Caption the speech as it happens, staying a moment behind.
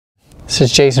This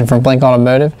is Jason from Blink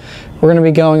Automotive. We're going to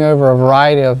be going over a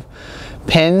variety of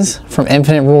pins from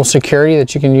Infinite Rule Security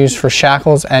that you can use for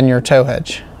shackles and your tow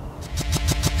hitch.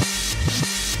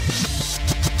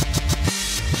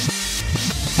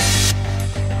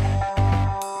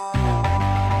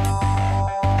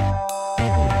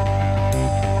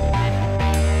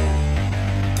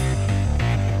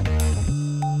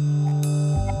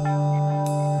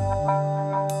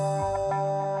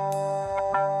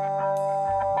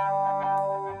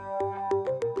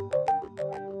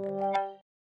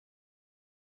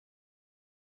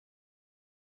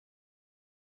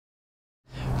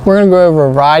 We're going to go over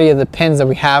a variety of the pins that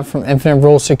we have from Infinite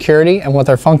Rule Security and what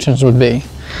their functions would be.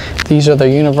 These are the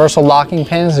universal locking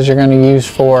pins that you're going to use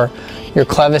for your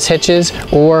clevis hitches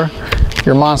or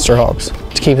your monster hooks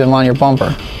to keep them on your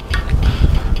bumper.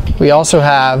 We also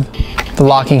have the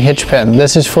locking hitch pin.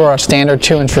 This is for a standard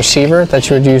 2-inch receiver that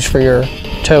you would use for your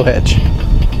tow hitch.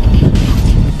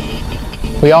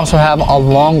 We also have a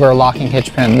longer locking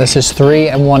hitch pin. This is 3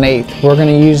 1/8. We're going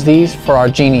to use these for our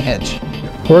genie hitch.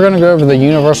 We're going to go over the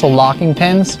universal locking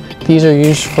pins. These are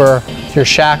used for your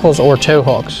shackles or tow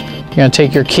hooks. You're going to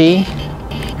take your key,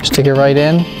 stick it right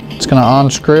in. It's going to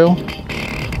unscrew.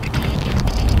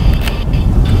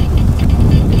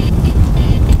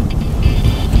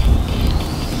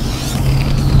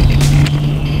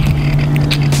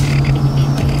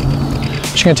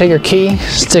 You're going to take your key,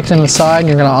 stick it in the side, and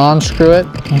you're going to unscrew it,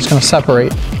 and it's going to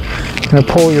separate. You're going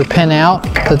to pull your pin out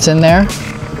that's in there.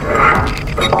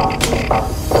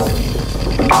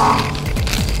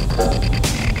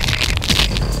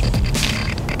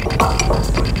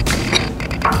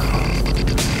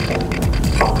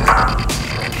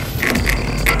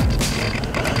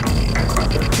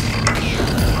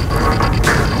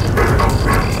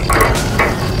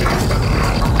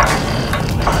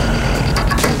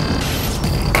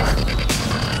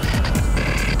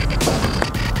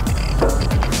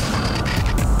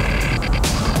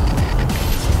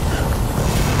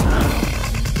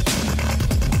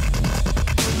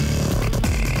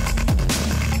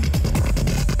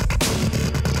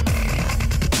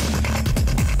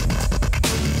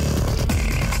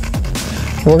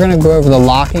 We're going to go over the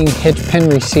locking hitch pin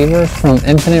receivers from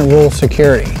Infinite Rule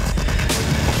Security.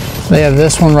 They have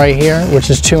this one right here, which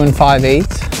is 2 5/8.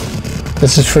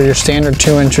 This is for your standard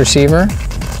 2-inch receiver.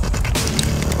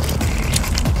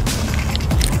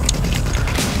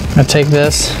 I'm going to take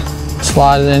this,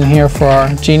 slide it in here for our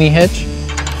genie hitch.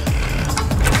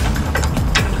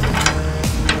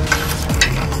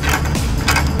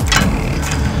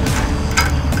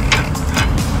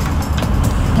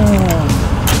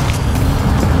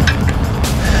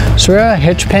 So we have a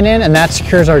hitch pin in, and that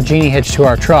secures our genie hitch to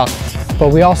our truck. But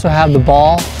we also have the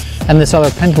ball and this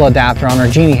other pintle adapter on our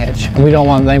genie hitch, and we don't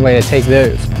want anybody to take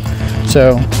those.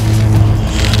 So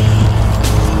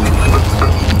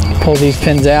pull these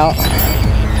pins out.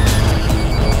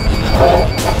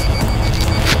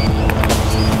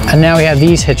 And now we have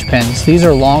these hitch pins. These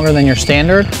are longer than your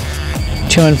standard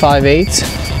 2 5/8.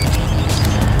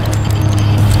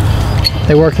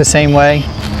 They work the same way.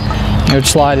 You would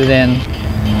slide it in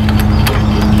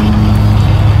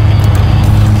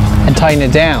and tighten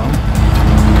it down.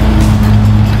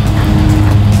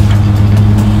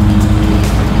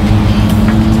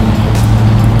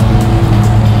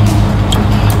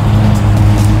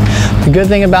 The good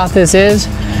thing about this is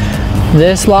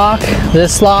this lock,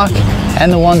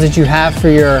 and the ones that you have for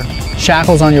your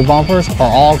shackles on your bumpers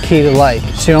are all key to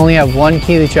life. So you only have one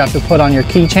key that you have to put on your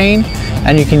keychain,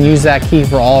 and you can use that key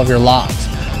for all of your locks.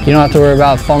 You don't have to worry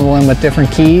about fumbling with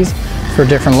different keys for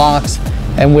different locks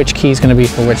and which key is going to be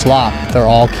for which lock. They're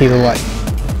all key to life.